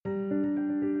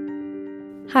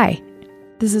Hi,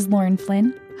 this is Lauren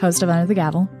Flynn, host of Under the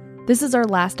Gavel. This is our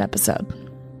last episode,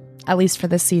 at least for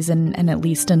this season, and at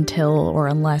least until or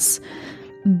unless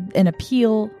an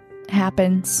appeal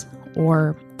happens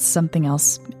or something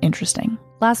else interesting.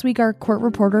 Last week, our court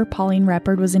reporter, Pauline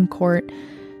Reppard, was in court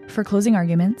for closing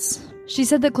arguments. She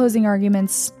said that closing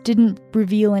arguments didn't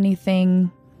reveal anything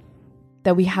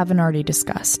that we haven't already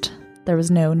discussed. There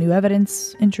was no new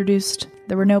evidence introduced.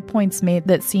 There were no points made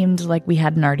that seemed like we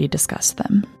hadn't already discussed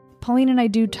them. Pauline and I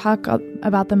do talk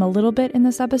about them a little bit in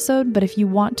this episode, but if you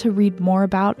want to read more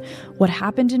about what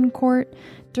happened in court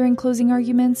during closing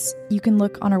arguments, you can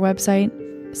look on our website,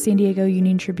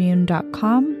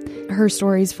 SanDiegoUnionTribune.com. Her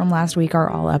stories from last week are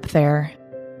all up there.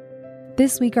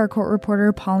 This week, our court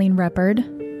reporter, Pauline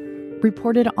Reppard,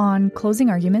 reported on closing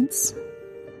arguments,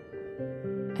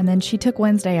 and then she took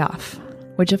Wednesday off,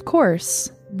 which of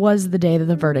course was the day that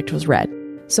the verdict was read.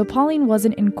 So Pauline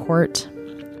wasn't in court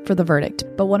for the verdict,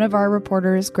 but one of our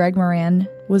reporters, Greg Moran,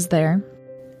 was there.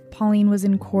 Pauline was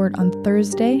in court on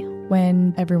Thursday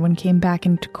when everyone came back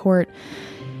into court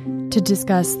to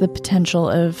discuss the potential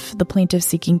of the plaintiff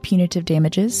seeking punitive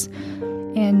damages.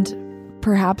 And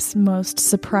perhaps most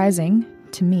surprising,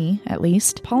 to me at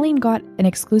least, Pauline got an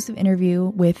exclusive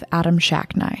interview with Adam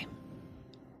Shacknai.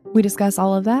 We discuss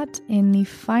all of that in the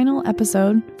final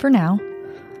episode, for now,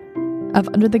 of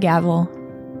Under the Gavel,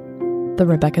 the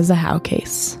Rebecca Zahau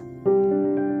case.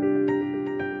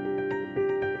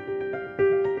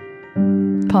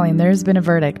 Pauline, there's been a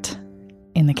verdict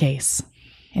in the case,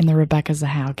 in the Rebecca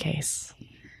Zahau case.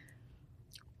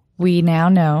 We now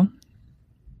know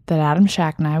that Adam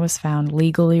Shacknai was found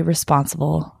legally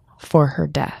responsible for her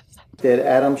death. Did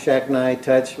Adam Shacknai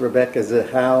touch Rebecca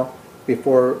Zahau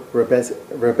before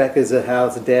Rebecca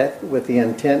Zahau's death with the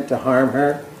intent to harm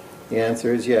her? The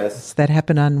answer is yes. That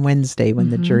happened on Wednesday when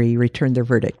the jury returned their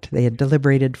verdict. They had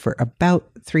deliberated for about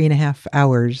 3.5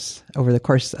 hours over the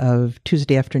course of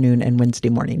Tuesday afternoon and Wednesday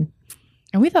morning.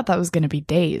 And we thought that was going to be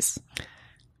days.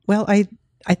 Well, I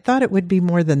thought it would be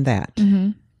more than that.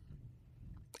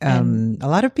 A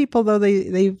lot of people, though,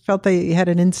 they felt they had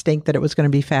an instinct that it was going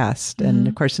to be fast. And,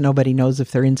 of course, nobody knows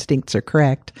if their instincts are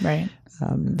correct. Right.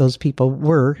 Those people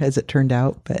were, as it turned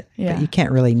out, but you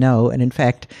can't really know. And, in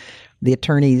fact, the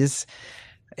attorneys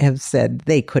have said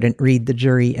they couldn't read the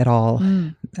jury at all.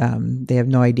 They have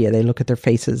no idea. They look at their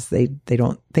faces. They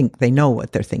don't think they know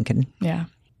what they're thinking. Yeah.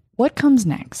 What comes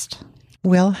next?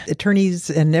 Well,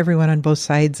 attorneys and everyone on both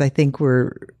sides, I think,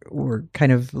 were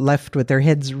kind of left with their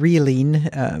heads reeling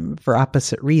for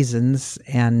opposite reasons.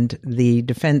 And the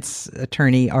defense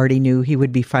attorney already knew he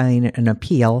would be filing an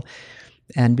appeal.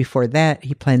 And before that,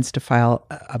 he plans to file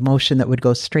a motion that would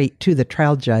go straight to the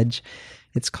trial judge.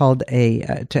 It's called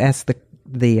to ask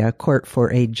the court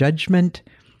for a judgment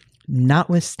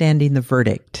notwithstanding the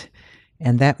verdict.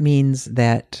 And that means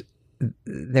that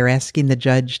they're asking the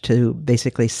judge to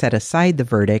basically set aside the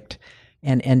verdict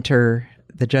and enter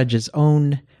the judge's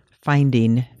own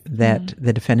finding that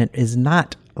the defendant is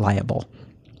not liable.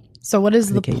 So what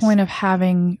is the point of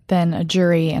having then a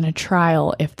jury and a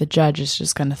trial if the judge is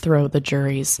just going to throw the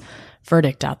jury's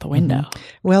verdict out the window?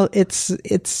 Well, it's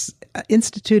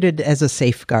instituted as a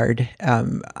safeguard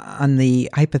on the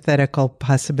hypothetical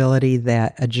possibility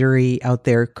that a jury out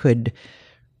there could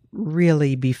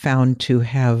really be found to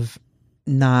have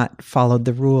not followed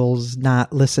the rules,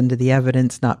 not listened to the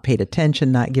evidence, not paid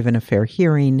attention, not given a fair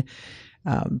hearing.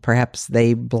 Perhaps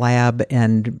they blab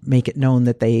and make it known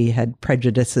that they had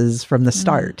prejudices from the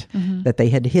start, that they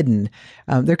had hidden.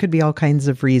 There could be all kinds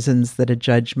of reasons that a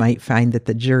judge might find that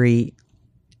the jury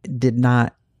did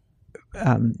not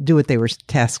do what they were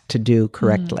tasked to do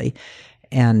correctly,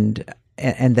 and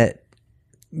that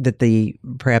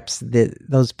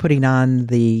those putting on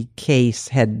the case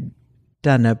had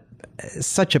done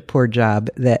such a poor job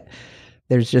that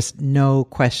there's just no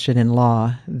question in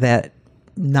law that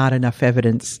not enough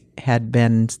evidence had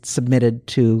been submitted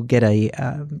to get a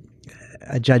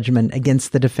judgment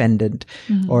against the defendant,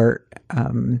 or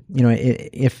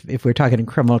if we're talking a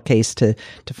criminal case, to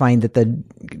find that the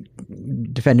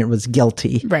defendant was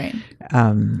guilty. Right.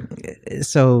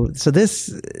 So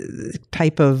this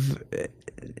type of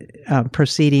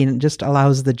proceeding just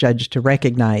allows the judge to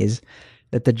recognize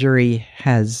that the jury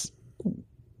has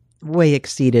way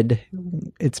exceeded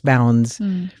its bounds,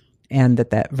 and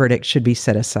that verdict should be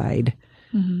set aside.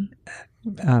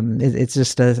 It's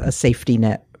just a safety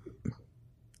net.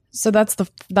 So that's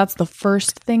the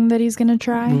first thing that he's going to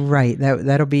try? Right.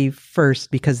 That'll be first,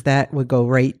 because that would go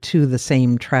right to the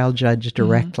same trial judge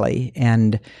directly.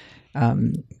 And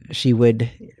she would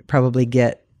probably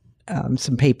get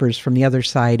some papers from the other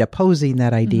side opposing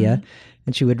that idea.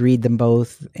 And she would read them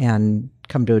both and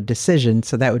come to a decision.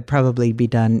 So that would probably be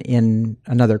done in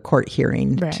another court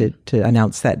hearing to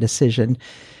announce that decision.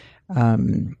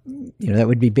 That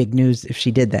would be big news if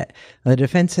she did that. The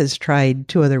defense has tried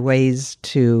 2 other ways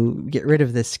to get rid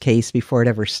of this case before it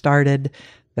ever started.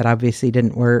 That obviously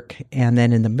didn't work. And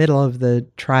then in the middle of the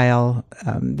trial,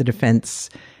 the defense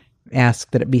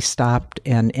asked that it be stopped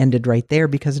and ended right there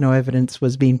because no evidence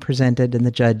was being presented, and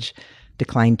the judge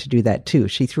declined to do that too.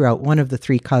 She threw out one of the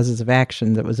 3 causes of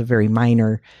action that was a very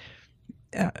minor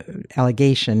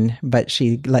allegation, but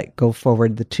she let go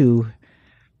forward the 2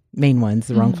 main ones,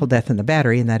 the wrongful death and the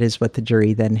battery, and that is what the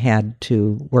jury then had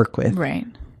to work with. Right.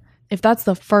 If that's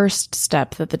the first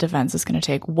step that the defense is going to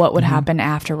take, what would happen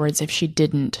afterwards if she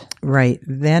didn't? Right.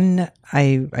 Then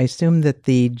I assume that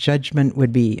the judgment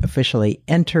would be officially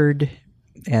entered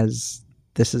as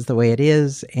this is the way it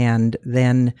is, and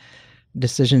then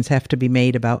decisions have to be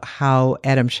made about how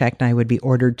Adam Shacknai would be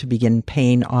ordered to begin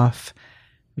paying off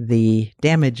the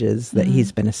damages that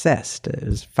he's been assessed. It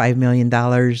was $5 million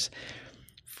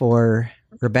for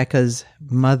Rebecca's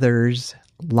mother's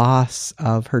loss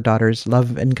of her daughter's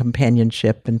love and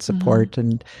companionship and support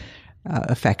and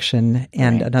affection,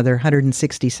 and another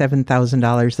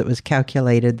 $167,000 that was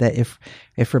calculated that if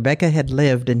Rebecca had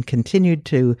lived and continued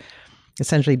to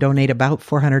essentially donate about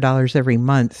 $400 every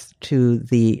month to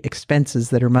the expenses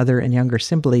that her mother and younger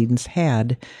siblings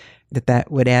had,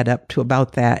 that would add up to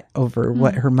about that over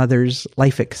what her mother's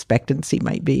life expectancy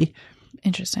might be.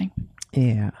 Interesting.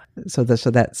 Yeah. So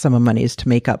that sum of money is to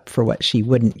make up for what she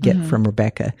wouldn't get from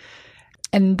Rebecca.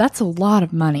 And that's a lot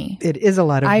of money. It is a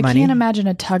lot of money. I can't imagine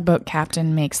a tugboat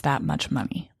captain makes that much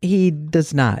money. He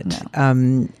does not.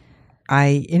 No.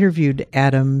 I interviewed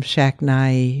Adam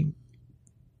Shacknai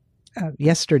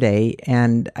yesterday,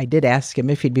 and I did ask him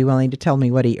if he'd be willing to tell me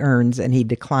what he earns, and he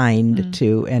declined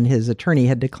to, and his attorney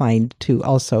had declined to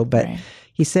also. But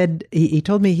he said, he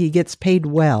told me he gets paid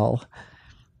well,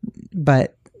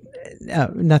 but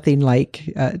nothing like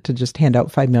to just hand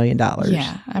out $5 million.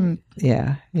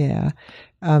 Yeah.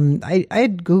 I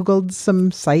had Googled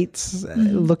some sites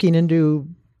looking into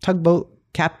tugboat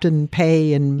captain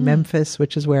pay in Memphis,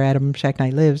 which is where Adam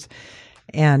Shacknai lives.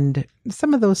 And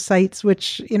some of those sites,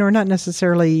 which, are not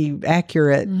necessarily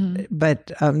accurate,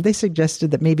 but they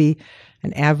suggested that maybe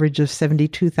an average of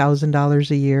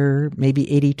 $72,000 a year, maybe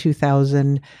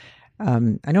 $82,000.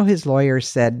 I know his lawyer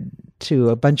said to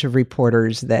a bunch of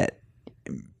reporters that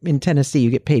in Tennessee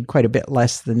you get paid quite a bit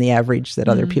less than the average that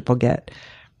other people get.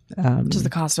 Just the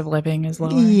cost of living is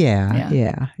lower.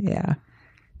 Yeah.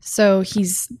 So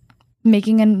he's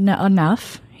making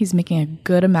enough. He's making a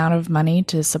good amount of money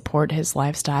to support his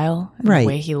lifestyle and the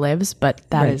way he lives, but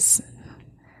that is,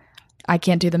 I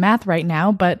can't do the math right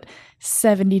now, but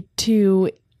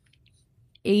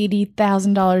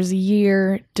 $80,000 a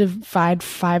year, divide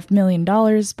 $5 million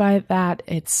by that,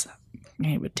 it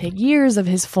would take years of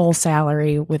his full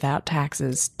salary without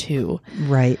taxes to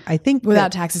I think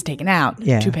without taxes taken out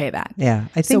to pay that.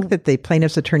 I think that the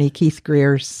plaintiff's attorney Keith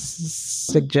Greer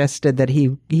suggested that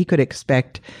he could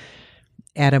expect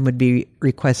Adam would be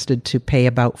requested to pay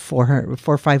about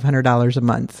 $500 a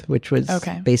month, which was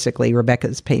basically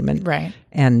Rebecca's payment,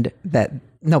 and that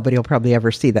nobody will probably ever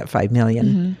see that $5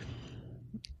 million.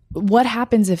 What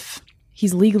happens if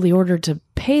he's legally ordered to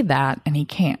pay that and he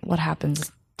can't? What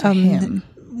happens to him?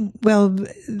 Well,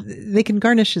 they can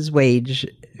garnish his wage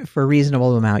for a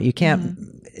reasonable amount. You can't,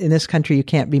 in this country, you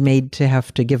can't be made to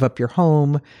have to give up your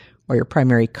home or your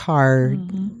primary car.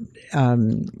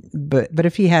 But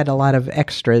if he had a lot of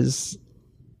extras,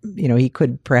 he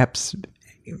could perhaps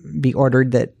be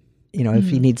ordered that, if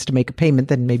he needs to make a payment,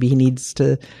 then maybe he needs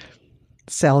to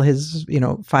sell his,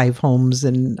 5 homes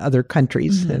in other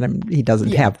countries. And he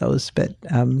doesn't have those, but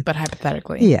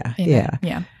hypothetically.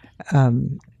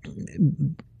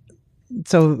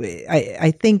 So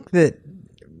I think that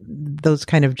those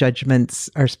kind of judgments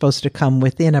are supposed to come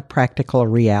within a practical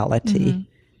reality.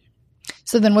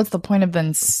 So then what's the point of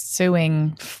then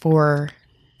suing for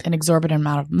an exorbitant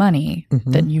amount of money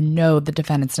that the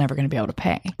defendant's never going to be able to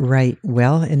pay? Right.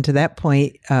 Well, and to that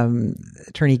point,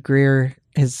 Attorney Greer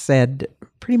has said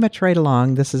pretty much right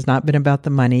along, this has not been about the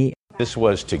money. This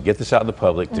was to get this out in the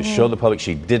public, to show the public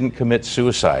she didn't commit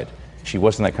suicide. She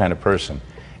wasn't that kind of person.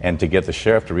 And to get the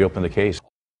sheriff to reopen the case.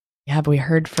 Have we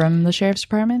heard from the sheriff's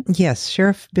department? Yes.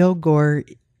 Sheriff Bill Gore,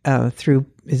 through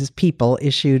his people,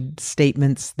 issued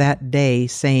statements that day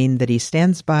saying that he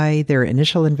stands by their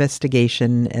initial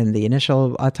investigation and the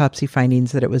initial autopsy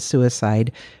findings that it was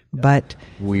suicide, but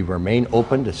we remain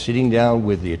open to sitting down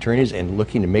with the attorneys and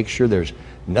looking to make sure there's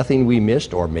nothing we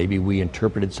missed or maybe we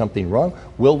interpreted something wrong.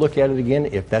 We'll look at it again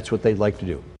if that's what they'd like to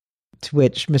do. To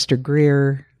which Mr.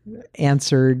 Greer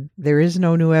answered, "There is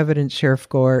no new evidence, Sheriff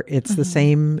Gore. It's the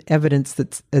same evidence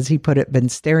that's, as he put it, been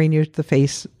staring you at the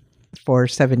face for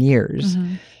 7 years."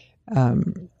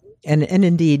 And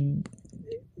indeed,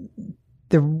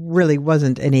 there really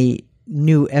wasn't any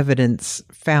new evidence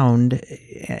found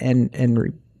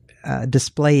and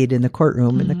displayed in the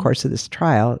courtroom in the course of this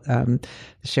trial. The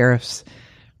sheriffs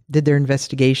did their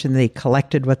investigation. They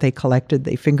collected what they collected.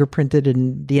 They fingerprinted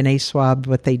and DNA swabbed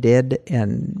what they did,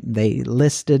 and they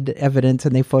listed evidence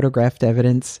and they photographed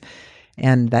evidence.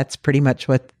 And that's pretty much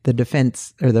what the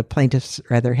defense, or the plaintiffs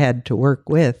rather, had to work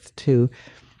with to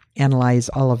analyze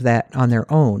all of that on their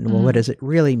own. Well, what does it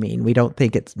really mean? We don't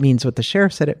think it means what the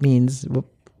sheriff said it means,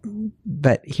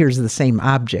 but here's the same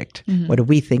object. What do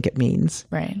we think it means?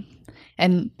 Right.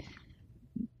 And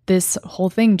this whole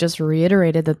thing just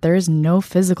reiterated that there is no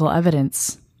physical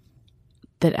evidence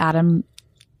that Adam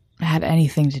had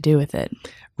anything to do with it.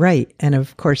 Right. And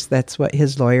of course, that's what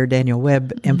his lawyer, Daniel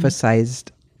Webb,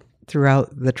 emphasized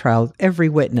throughout the trial. Every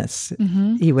witness,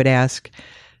 he would ask,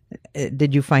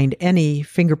 did you find any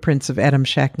fingerprints of Adam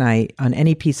Shacknight on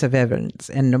any piece of evidence?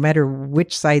 And no matter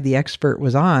which side the expert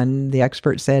was on, the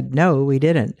expert said, no, we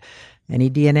didn't. Any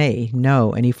DNA?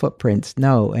 No. Any footprints?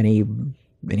 No. Any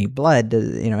blood?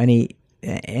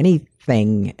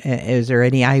 Anything? Is there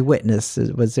any eyewitness?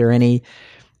 Was there any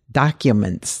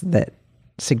documents that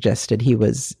suggested he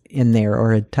was in there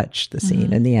or had touched the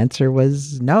scene? And the answer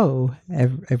was no,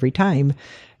 every time.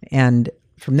 And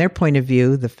from their point of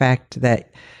view, the fact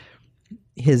that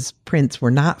his prints were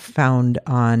not found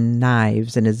on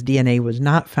knives and his DNA was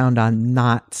not found on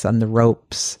knots on the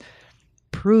ropes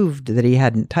proved that he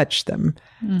hadn't touched them.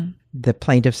 The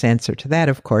plaintiff's answer to that,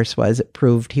 of course, was it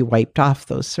proved he wiped off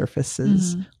those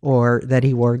surfaces, or that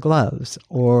he wore gloves,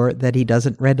 or that he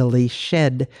doesn't readily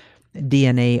shed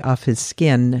DNA off his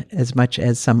skin as much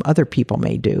as some other people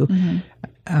may do.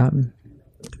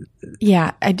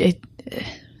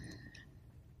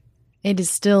 It is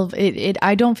still,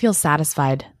 I don't feel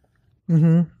satisfied.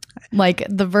 Like,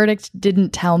 the verdict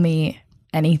didn't tell me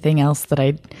anything else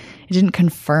it didn't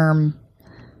confirm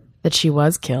that she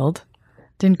was killed.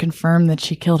 Didn't confirm that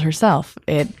she killed herself.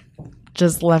 It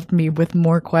just left me with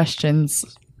more questions,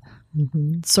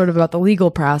 sort of about the legal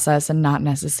process and not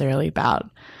necessarily about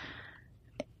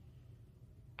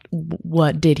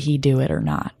what did he do it or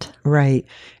not. Right.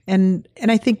 And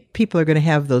I think people are going to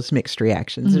have those mixed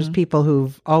reactions. There's people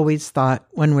who've always thought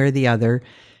one way or the other,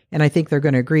 and I think they're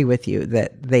going to agree with you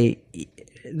that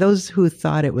those who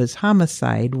thought it was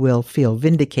homicide will feel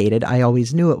vindicated. I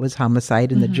always knew it was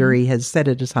homicide, and the jury has said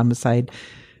it is homicide.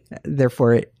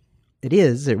 Therefore,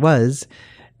 it was.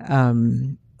 But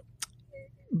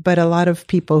a lot of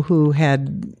people who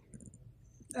had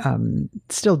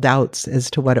still doubts as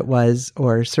to what it was,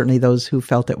 or certainly those who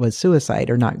felt it was suicide,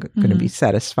 are not going to be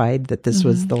satisfied that this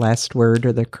was the last word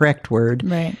or the correct word.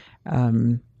 Right.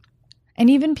 And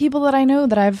even people that I know,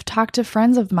 that I've talked to,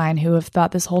 friends of mine who have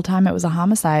thought this whole time it was a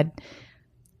homicide,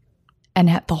 and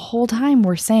the whole time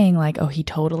we're saying like, oh, he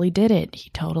totally did it.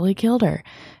 He totally killed her.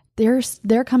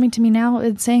 They're coming to me now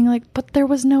and saying like, but there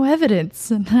was no evidence.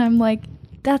 And I'm like,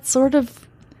 that's sort of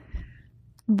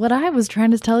what I was trying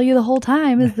to tell you the whole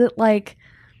time, is that like,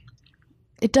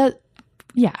 it does.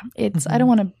 Yeah, it's. I don't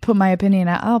want to put my opinion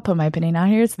out. I'll put my opinion out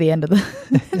here. It's the end of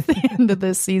the end of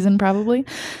this season, probably.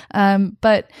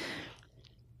 But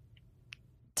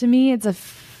to me, it's a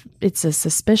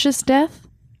suspicious death,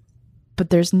 but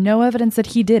there's no evidence that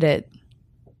he did it.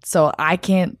 So I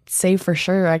can't say for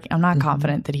sure. I'm not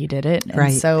confident that he did it. And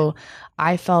right. So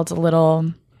I felt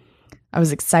I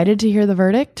was excited to hear the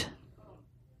verdict,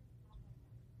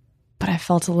 but I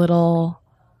felt a little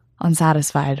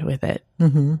unsatisfied with it.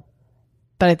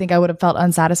 But I think I would have felt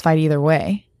unsatisfied either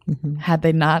way. Had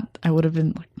they not, I would have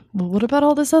been like, well, what about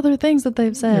all this other things that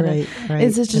they've said? Right.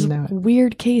 It's just a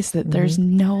weird case that there's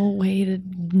no way to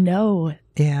know.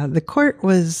 Yeah, the court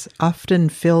was often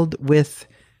filled with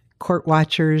court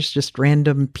watchers, just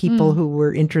random people who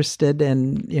were interested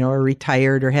and, are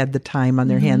retired or had the time on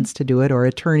their hands to do it, or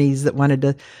attorneys that wanted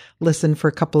to listen for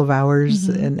a couple of hours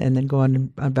and then go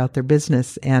on about their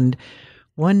business. And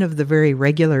one of the very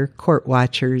regular court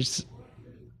watchers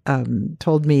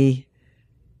told me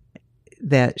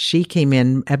that she came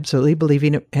in absolutely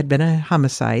believing it had been a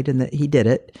homicide and that he did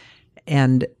it.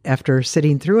 And after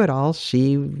sitting through it all,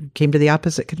 she came to the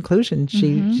opposite conclusion.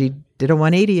 She did a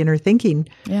 180 in her thinking.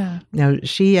 Yeah. Now,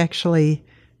 she actually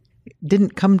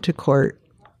didn't come to court,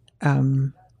 I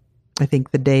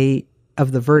think, the day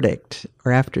of the verdict,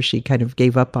 or after she kind of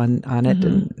gave up on it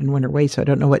and went her way. So I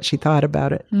don't know what she thought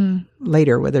about it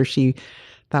later, whether she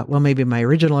thought, well, maybe my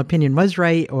original opinion was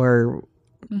right, or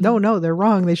no, they're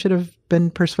wrong. They should have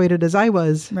been persuaded as I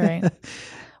was. Right.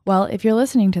 Well, if you're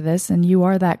listening to this and you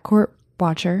are that court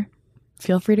watcher,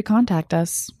 feel free to contact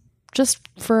us just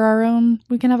for our own,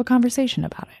 we can have a conversation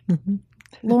about it.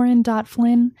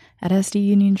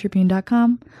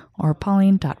 Lauren.Flynn@sduniontribune.com or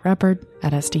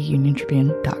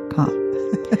Pauline.Reppard@sduniontribune.com.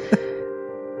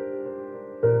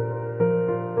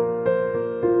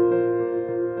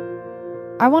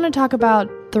 I want to talk about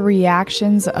the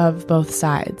reactions of both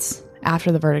sides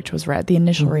after the verdict was read, the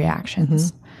initial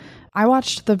reactions. I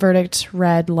watched the verdict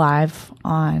read live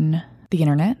on the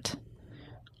internet,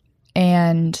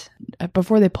 and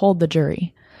before they polled the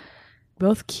jury,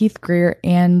 both Keith Greer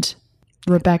and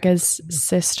Rebecca's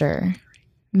sister,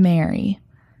 Mary,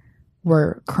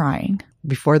 were crying.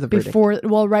 Before the verdict?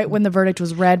 Right when the verdict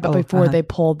was read, but before they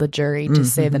polled the jury to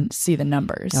see the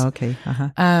numbers. Okay.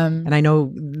 And I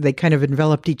know they kind of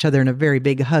enveloped each other in a very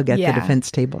big hug at the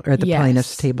defense table, or at the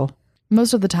plaintiff's table.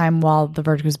 Most of the time while the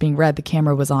verdict was being read, the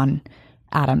camera was on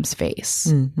Adam's face.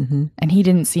 And he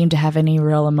didn't seem to have any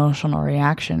real emotional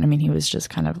reaction. I mean, he was just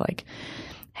kind of like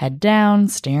head down,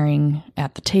 staring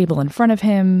at the table in front of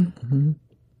him.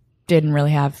 Didn't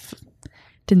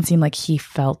seem like he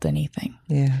felt anything.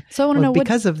 Yeah. So I want to know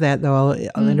because of that, though,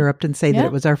 I'll interrupt and say that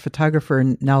it was our photographer,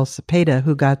 Nell Cepeda,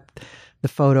 who got the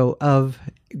photo of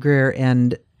Greer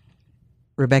and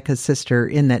Rebecca's sister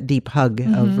in that deep hug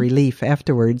of relief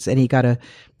afterwards. And he got a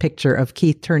picture of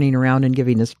Keith turning around and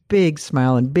giving this big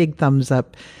smile and big thumbs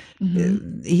up.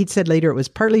 He said later it was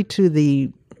partly to the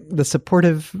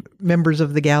supportive members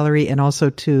of the gallery and also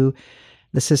to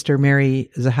the sister Mary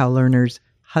Zahau Lerner's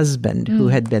husband, who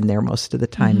had been there most of the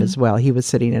time as well. He was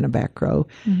sitting in a back row.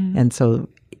 And so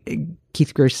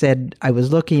Keith Greer said, I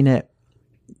was looking at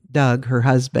Doug, her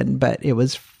husband, but it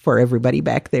was for everybody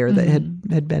back there that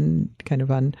had been kind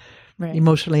of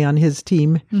emotionally on his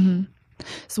team.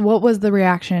 So what was the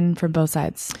reaction from both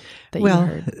sides that you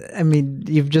heard? I mean,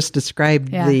 you've just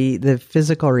described the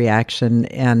physical reaction,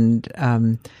 and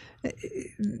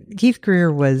Keith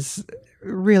Greer was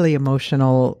really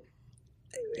emotional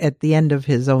at the end of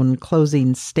his own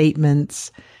closing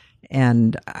statements,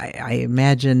 and I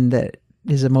imagine that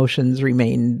his emotions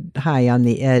remained high on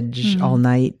the edge all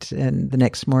night and the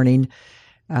next morning.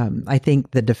 I think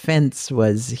the defense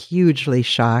was hugely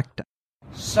shocked.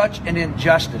 Such an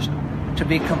injustice to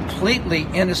be completely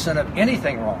innocent of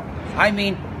anything wrong. I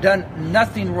mean, done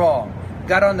nothing wrong,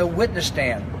 got on the witness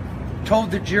stand, told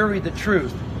the jury the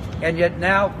truth, and yet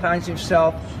now finds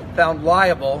himself found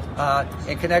liable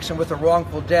in connection with a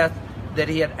wrongful death that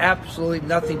he had absolutely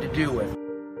nothing to do with.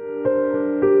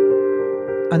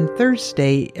 On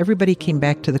Thursday, everybody came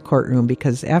back to the courtroom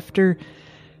because after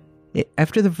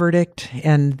the verdict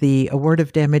and the award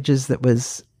of damages that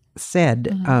was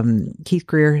said, Keith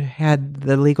Greer had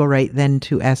the legal right then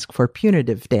to ask for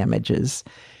punitive damages,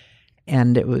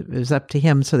 and it was up to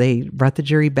him. So they brought the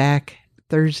jury back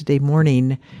Thursday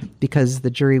morning because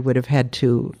the jury would have had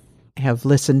to have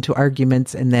listened to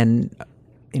arguments and then,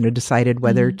 decided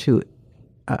whether to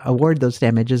award those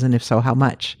damages, and if so, how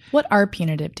much. What are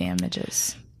punitive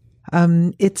damages?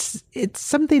 It's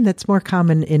something that's more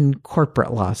common in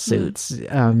corporate lawsuits.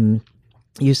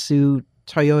 You sue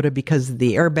Toyota because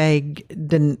the airbag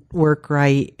didn't work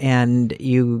right, and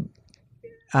you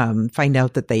find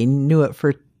out that they knew it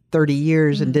for 30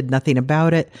 years and did nothing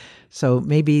about it. So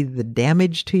maybe the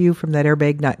damage to you from that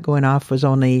airbag not going off was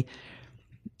only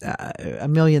 $1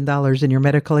 million in your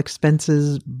medical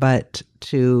expenses, but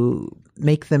to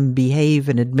make them behave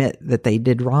and admit that they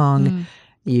did wrong,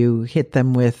 you hit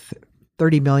them with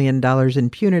 $30 million in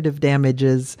punitive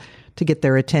damages to get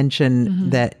their attention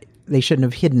that they shouldn't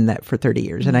have hidden that for 30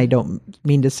 years. And I don't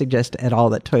mean to suggest at all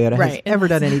that Toyota has ever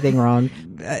done anything wrong.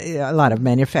 A lot of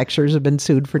manufacturers have been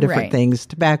sued for different things,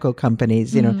 tobacco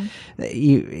companies,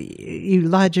 you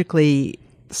logically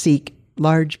seek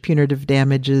large punitive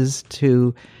damages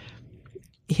to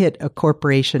hit a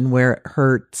corporation where it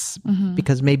hurts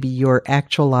because maybe your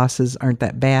actual losses aren't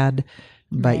that bad,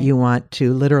 but you want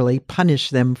to literally punish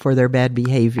them for their bad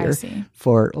behavior,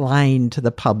 for lying to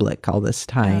the public all this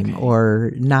time,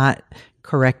 or not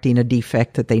correcting a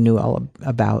defect that they knew all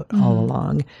about all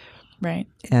along. Right.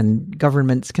 And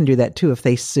governments can do that too if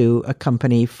they sue a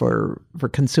company for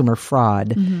consumer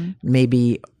fraud.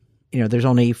 Maybe, there's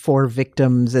only 4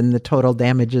 victims and the total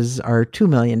damages are $2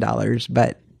 million,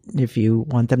 but if you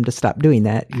want them to stop doing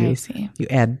that, you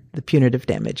add the punitive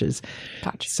damages.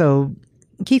 Gotcha. So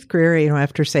Keith Greer,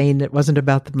 after saying it wasn't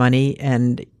about the money,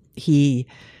 and he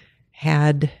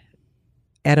had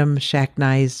Adam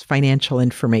Shacknai's financial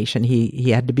information,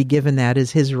 he had to be given that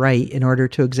as his right in order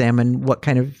to examine what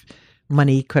kind of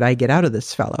money could I get out of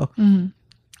this fellow.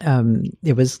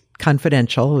 It was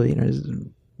confidential,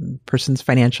 person's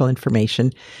financial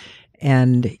information.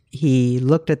 And he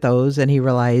looked at those and he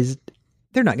realized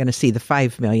they're not going to see the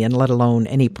 $5 million, let alone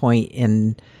any point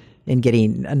in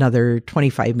getting another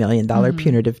 $25 million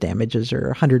punitive damages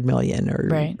or $100 million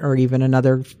or even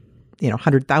another,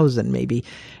 100,000 maybe.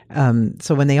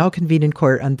 So when they all convened in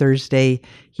court on Thursday,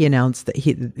 he announced that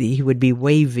he would be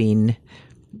waiving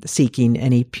seeking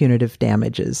any punitive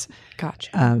damages.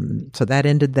 Gotcha. So that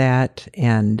ended that,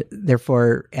 and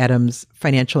therefore Adam's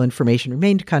financial information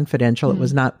remained confidential. It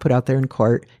was not put out there in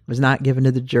court. It was not given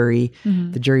to the jury.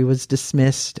 The jury was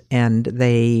dismissed, and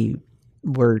they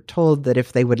were told that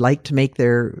if they would like to make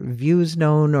their views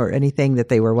known or anything, that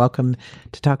they were welcome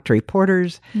to talk to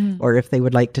reporters, or if they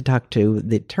would like to talk to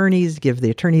the attorneys, give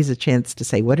the attorneys a chance to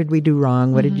say, what did we do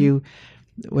wrong? What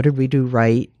did we do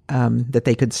right? That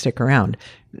they could stick around.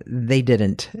 They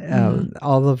didn't.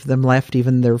 All of them left,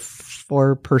 even their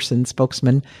 4-person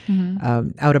spokesman,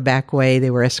 out a back way.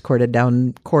 They were escorted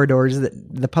down corridors that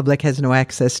the public has no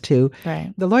access to.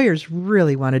 Right. The lawyers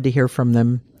really wanted to hear from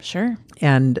them. Sure.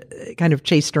 And kind of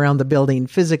chased around the building,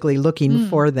 physically looking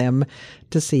for them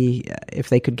to see if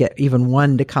they could get even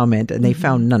one to comment, and they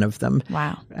found none of them.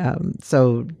 Wow.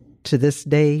 So to this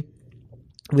day,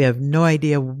 we have no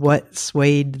idea what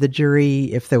swayed the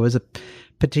jury, if there was a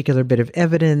particular bit of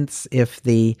evidence, if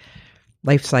the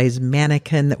life-size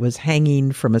mannequin that was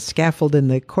hanging from a scaffold in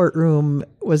the courtroom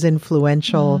was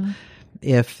influential,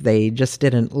 if they just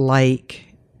didn't like,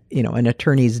 an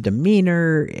attorney's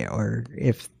demeanor, or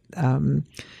if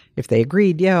they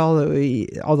agreed, all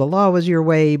the law was your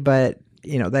way, but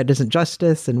that isn't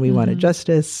justice, and we wanted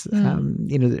justice.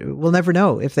 We'll never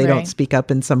know if they don't speak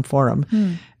up in some forum.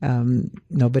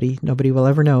 Nobody will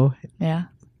ever know. Yeah.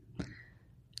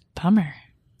 Bummer.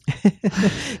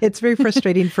 It's very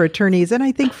frustrating for attorneys, and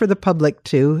I think for the public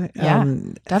too. Yeah,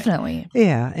 definitely.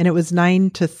 Yeah, and it was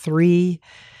 9-3.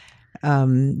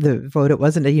 The vote, it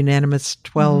wasn't a unanimous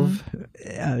 12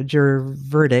 juror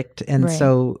verdict. And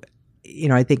so,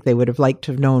 I think they would have liked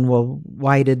to have known, well,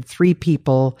 why did 3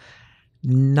 people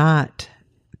not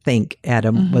think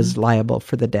Adam was liable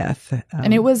for the death?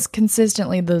 And it was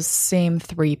consistently those same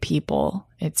 3 people,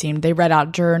 it seemed. They read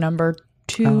out juror number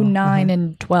 2, 9,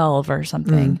 and 12 or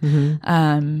something.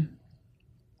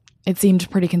 It seemed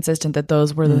pretty consistent that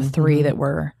those were the 3 that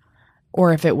were,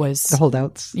 or if it was the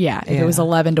holdouts. Yeah. If it was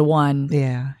 11-1.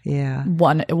 Yeah.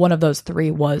 One of those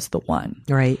 3 was the one.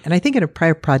 Right. And I think in a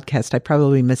prior podcast, I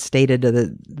probably misstated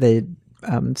the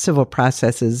civil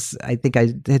processes. I think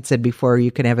I had said before,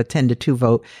 you can have a 10-2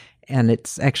 vote, and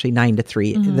it's actually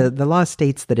 9-3. The law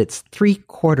states that it's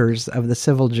 3/4 of the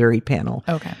civil jury panel.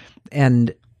 Okay.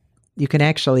 And you can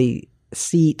actually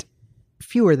seat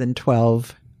fewer than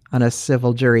 12 on a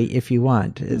civil jury if you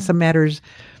want. Some matters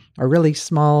are really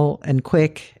small and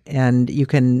quick, and you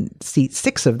can seat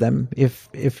 6 of them if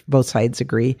both sides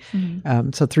agree.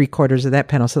 So 3/4 of that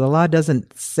panel. So the law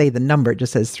doesn't say the number; it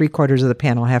just says 3/4 of the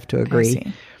panel have to agree.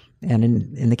 And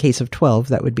in the case of 12,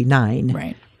 that would be 9.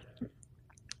 Right.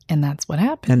 And that's what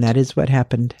happened. And that is what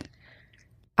happened.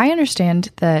 I understand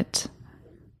that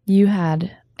you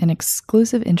had an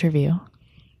exclusive interview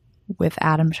with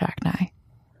Adam Shacknai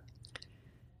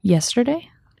yesterday.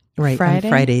 Right, Friday?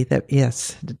 on Friday.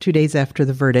 Yes, 2 days after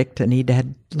the verdict, and he'd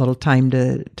had a little time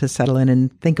to settle in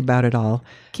and think about it all.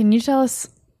 Can you tell us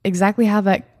exactly how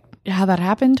that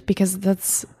happened? Because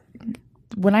that's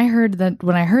when I heard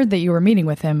that you were meeting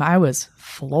with him, I was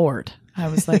floored. I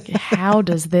was like, how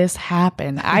does this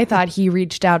happen? I thought he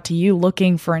reached out to you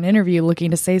looking for an interview,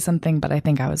 looking to say something, but I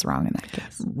think I was wrong in that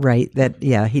case. Right.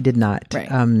 He did not.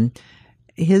 Right.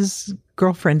 His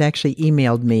girlfriend actually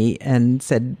emailed me and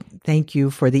said, thank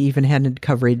you for the even-handed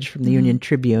coverage from the Union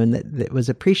Tribune, that was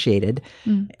appreciated.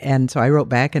 And so I wrote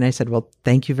back and I said, well,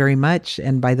 thank you very much.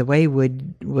 And by the way,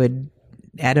 would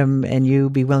Adam and you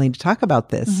be willing to talk about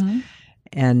this?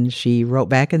 And she wrote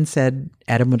back and said,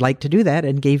 Adam would like to do that,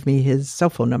 and gave me his cell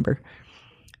phone number.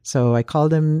 So I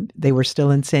called him. They were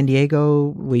still in San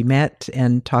Diego. We met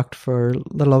and talked for a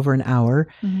little over an hour.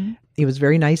 He was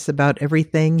very nice about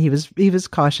everything. He was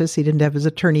cautious. He didn't have his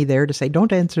attorney there to say,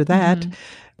 don't answer that.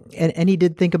 And he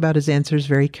did think about his answers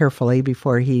very carefully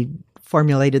before he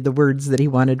formulated the words that he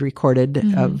wanted recorded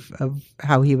of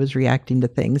how he was reacting to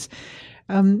things.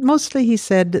 Mostly he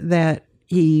said that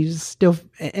he's still,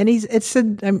 and it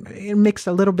said, it mixed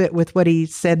a little bit with what he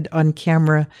said on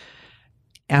camera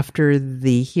after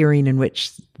the hearing in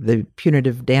which the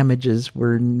punitive damages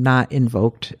were not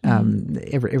invoked.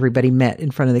 Everybody met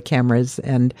in front of the cameras,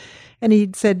 and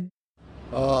he said,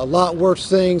 a lot worse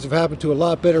things have happened to a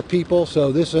lot better people,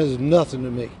 so this is nothing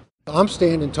to me. I'm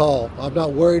standing tall. I'm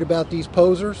not worried about these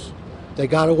posers. They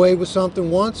got away with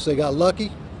something once. They got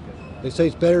lucky. They say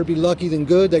it's better to be lucky than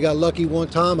good. They got lucky one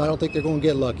time. I don't think they're going to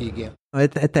get lucky again.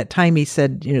 At that time, he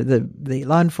said, the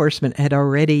law enforcement had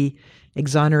already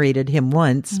exonerated him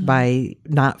once by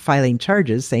not filing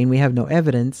charges, saying we have no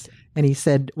evidence. And he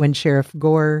said when Sheriff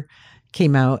Gore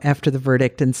came out after the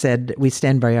verdict and said we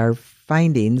stand by our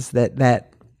findings,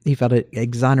 that he felt it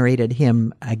exonerated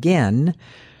him again.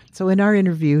 So in our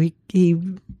interview, he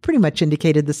pretty much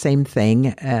indicated the same thing.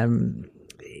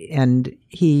 And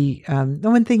he, the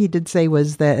one thing he did say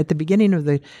was that at the beginning of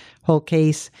the whole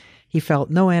case, he felt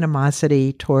no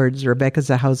animosity towards Rebecca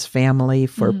Zahau's family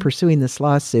for pursuing this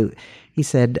lawsuit. He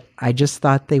said, I just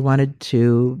thought they wanted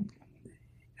to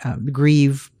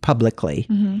grieve publicly.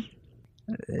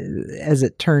 As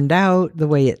it turned out, the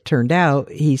way it turned out,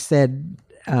 he said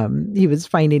he was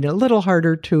finding it a little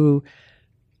harder to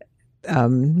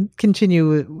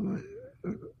continue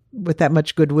with that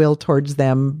much goodwill towards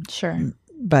them. Sure.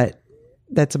 But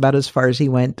that's about as far as he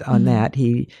went on that.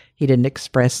 He didn't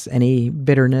express any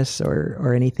bitterness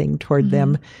or anything toward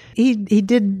them. He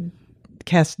did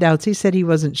cast doubts. He said he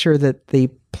wasn't sure that the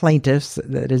plaintiffs,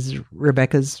 that is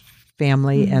Rebecca's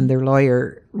family and their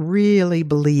lawyer, really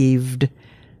believed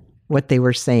what they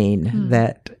were saying,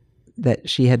 that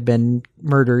she had been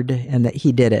murdered and that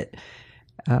he did it.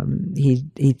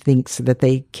 He thinks that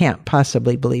they can't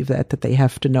possibly believe that they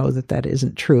have to know that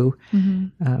isn't true.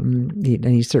 And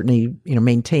he certainly,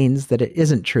 maintains that it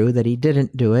isn't true, that he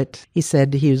didn't do it. He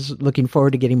said he was looking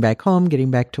forward to getting back home,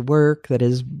 getting back to work, that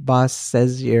his boss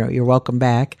says, you're welcome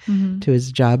back to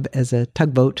his job as a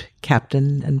tugboat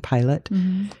captain and pilot.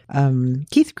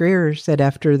 Keith Greer said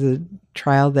after the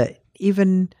trial that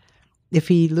even if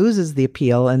he loses the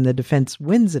appeal and the defense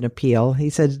wins an appeal, he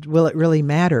said, will it really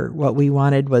matter? What we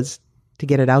wanted was to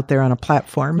get it out there on a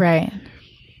platform. Right.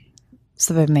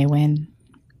 So then they win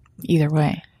either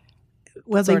way.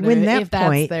 Well, they win that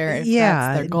point. That's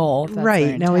their goal. That's right.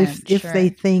 their Now, intent, if they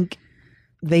think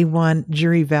they want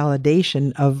jury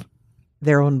validation of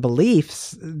their own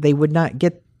beliefs, they would not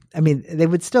get, they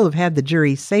would still have had the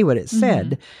jury say what it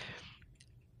said.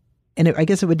 And I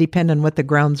guess it would depend on what the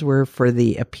grounds were for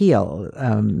the appeal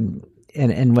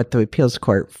and what the appeals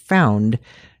court found.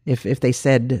 If they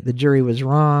said the jury was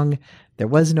wrong, there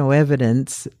was no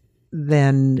evidence,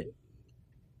 then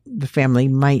the family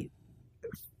might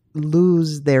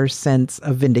lose their sense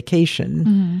of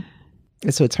vindication.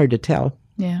 So it's hard to tell.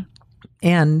 Yeah.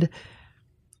 And,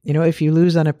 if you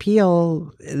lose on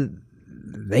appeal,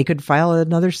 they could file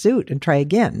another suit and try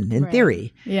again, in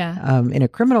theory. Yeah. In a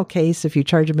criminal case, if you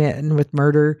charge a man with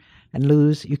murder and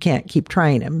lose, you can't keep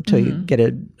trying him until you get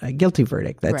a guilty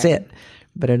verdict. That's it.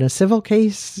 But in a civil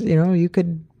case, you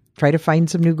could try to find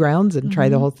some new grounds and try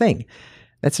the whole thing.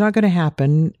 That's not going to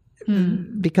happen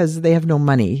because they have no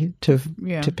money to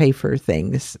pay for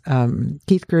things.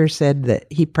 Keith Greer said that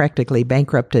he practically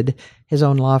bankrupted his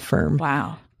own law firm.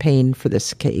 Wow. Paying for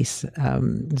this case.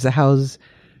 Zahau's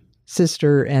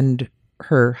sister and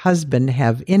her husband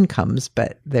have incomes,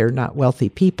 but they're not wealthy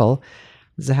people.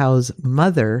 Zahau's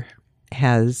mother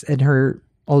has, in her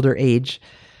older age,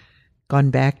 gone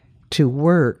back to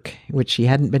work, which she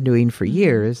hadn't been doing for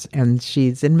years, and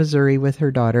she's in Missouri with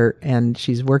her daughter, and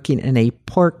she's working in a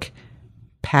pork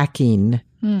packing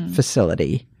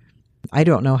facility. I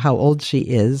don't know how old she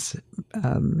is.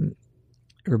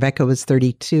 Rebecca was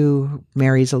 32,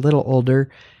 Mary's a little older.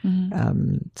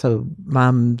 So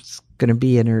mom's going to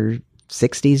be in her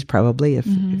 60s probably, if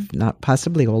not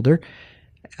possibly older.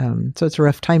 So it's a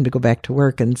rough time to go back to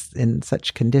work in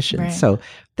such conditions. Right. So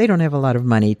they don't have a lot of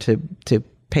money to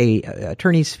pay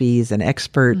attorney's fees and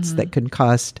experts that can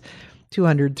cost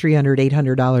 $200, $300,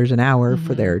 $800 an hour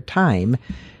for their time.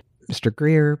 Mr.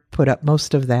 Greer put up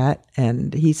most of that,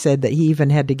 and he said that he even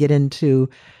had to get into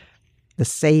the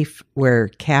safe where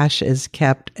cash is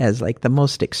kept as like the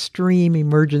most extreme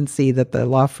emergency that the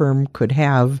law firm could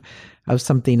have of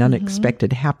something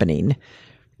unexpected happening.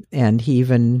 And he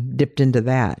even dipped into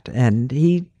that. And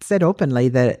he said openly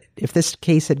that if this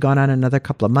case had gone on another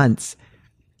couple of months,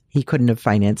 he couldn't have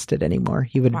financed it anymore.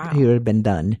 He would have been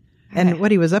done. And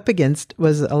what he was up against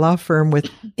was a law firm with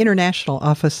international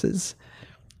offices.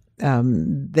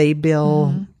 They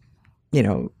bill,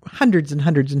 hundreds and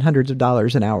hundreds and hundreds of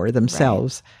dollars an hour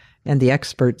themselves. Right. And the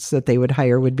experts that they would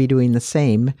hire would be doing the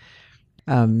same.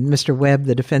 Mr. Webb,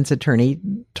 the defense attorney,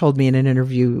 told me in an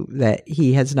interview that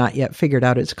he has not yet figured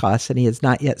out its costs and he has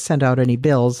not yet sent out any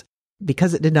bills.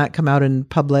 Because it did not come out in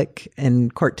public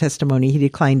and court testimony, he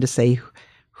declined to say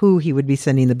who he would be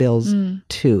sending the bills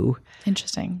to.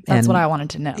 Interesting. That's what I wanted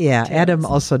to know. Yeah, too. Adam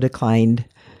also declined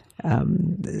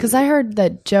Because I heard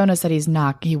that Jonah said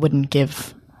he wouldn't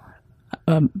give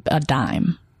a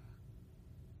dime.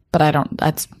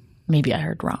 But maybe I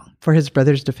heard wrong. For his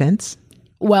brother's defense?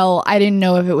 Well, I didn't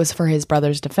know if it was for his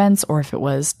brother's defense or if it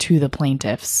was to the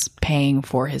plaintiffs paying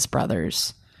for his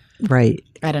brother's. Right.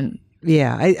 I didn't.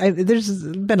 Yeah, there's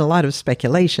been a lot of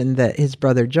speculation that his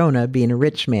brother Jonah, being a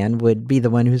rich man, would be the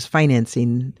one who's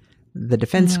financing the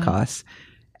defense costs.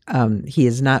 He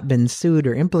has not been sued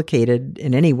or implicated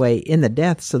in any way in the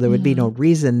death, so there would be no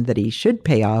reason that he should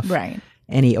pay off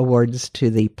any awards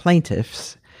to the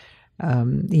plaintiffs.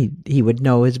 He would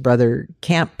know his brother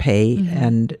can't pay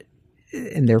and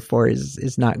therefore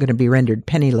is not going to be rendered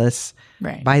penniless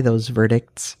by those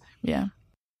verdicts. Yeah.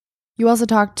 You also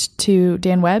talked to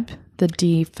Dan Webb, the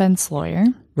defense lawyer.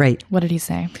 Right. What did he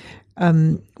say?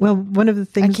 Well, one of the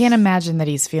things... I can't imagine that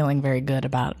he's feeling very good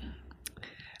about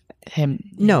him.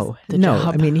 No.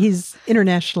 Job. I mean, he's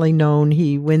internationally known.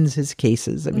 He wins his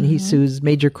cases. I mean, he sues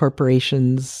major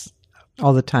corporations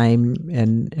all the time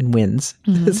and wins.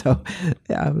 So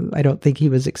I don't think he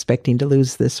was expecting to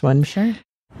lose this one. Sure.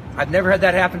 I've never had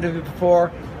that happen to me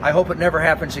before. I hope it never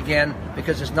happens again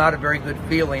because it's not a very good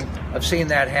feeling of seeing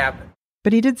that happen.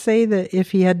 But he did say that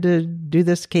if he had to do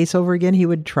this case over again, he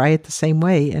would try it the same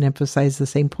way and emphasize the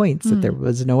same points, that there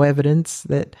was no evidence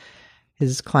that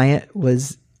his client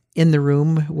was in the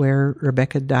room where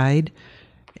Rebecca died.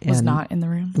 Was not in the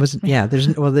room?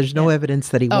 There's no evidence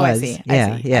that he was. I see.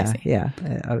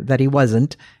 That he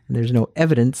wasn't. And there's no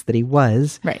evidence that he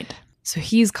was. Right. So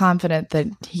he's confident that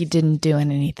he didn't do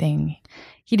anything.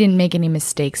 He didn't make any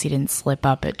mistakes. He didn't slip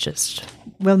up. It just...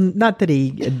 Well, not that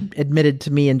he admitted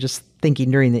to me and just thinking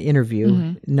during the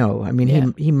interview. No, I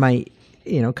mean, he might,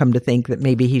 come to think that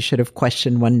maybe he should have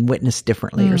questioned one witness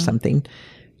differently or something.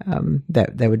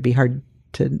 That would be hard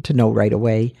to know right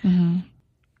away.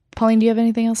 Pauline, do you have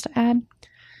anything else to add?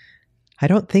 I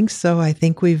don't think so. I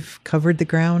think we've covered the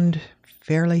ground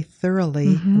fairly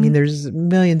thoroughly. I mean, there's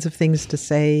millions of things to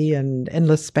say and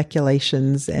endless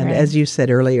speculations. And as you said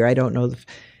earlier, I don't know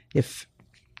if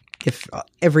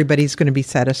everybody's going to be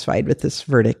satisfied with this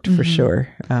verdict for sure.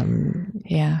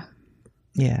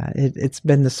 It's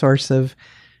been the source of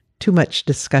too much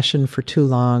discussion for too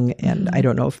long. And I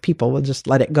don't know if people will just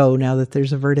let it go now that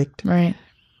there's a verdict. Right.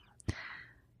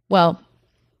 Well,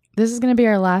 this is going to be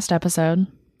our last episode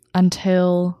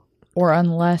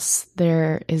unless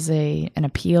there is an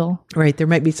appeal. Right. There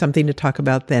might be something to talk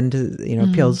about then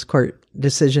appeals court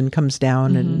decision comes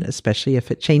down and especially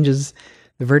if it changes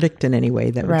the verdict in any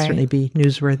way, that would certainly be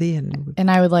newsworthy.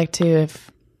 And I would like to,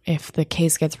 if the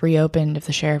case gets reopened, if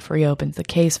the sheriff reopens the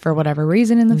case for whatever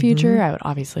reason in the future, I would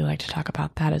obviously like to talk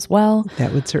about that as well.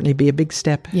 That would certainly be a big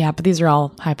step. Yeah, but these are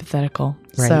all hypothetical.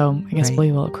 Right, so I guess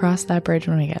we will cross that bridge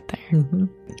when we get there.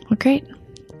 Well, great.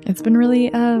 It's been really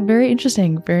very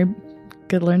interesting, very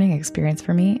good learning experience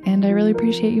for me, and I really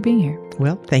appreciate you being here.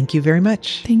 Well, thank you very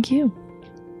much. Thank you.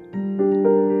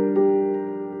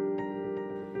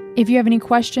 If you have any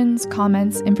questions,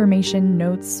 comments, information,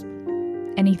 notes,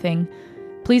 anything,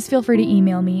 please feel free to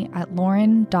email me at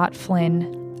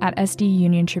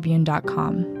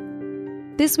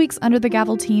lauren.flynn@sduniontribune.com. This week's Under the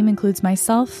Gavel team includes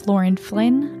myself, Lauren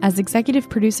Flynn, as executive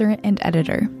producer and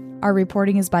editor. Our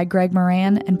reporting is by Greg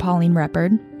Moran and Pauline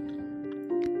Reppard.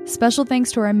 Special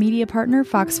thanks to our media partner,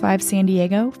 Fox 5 San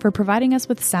Diego, for providing us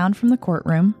with sound from the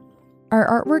courtroom.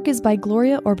 Our artwork is by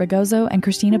Gloria Orbegozo and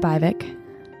Christina Bivik.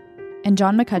 And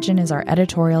John McCutcheon is our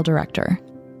editorial director.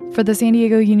 For the San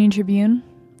Diego Union Tribune,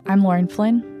 I'm Lauren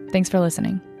Flynn. Thanks for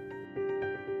listening.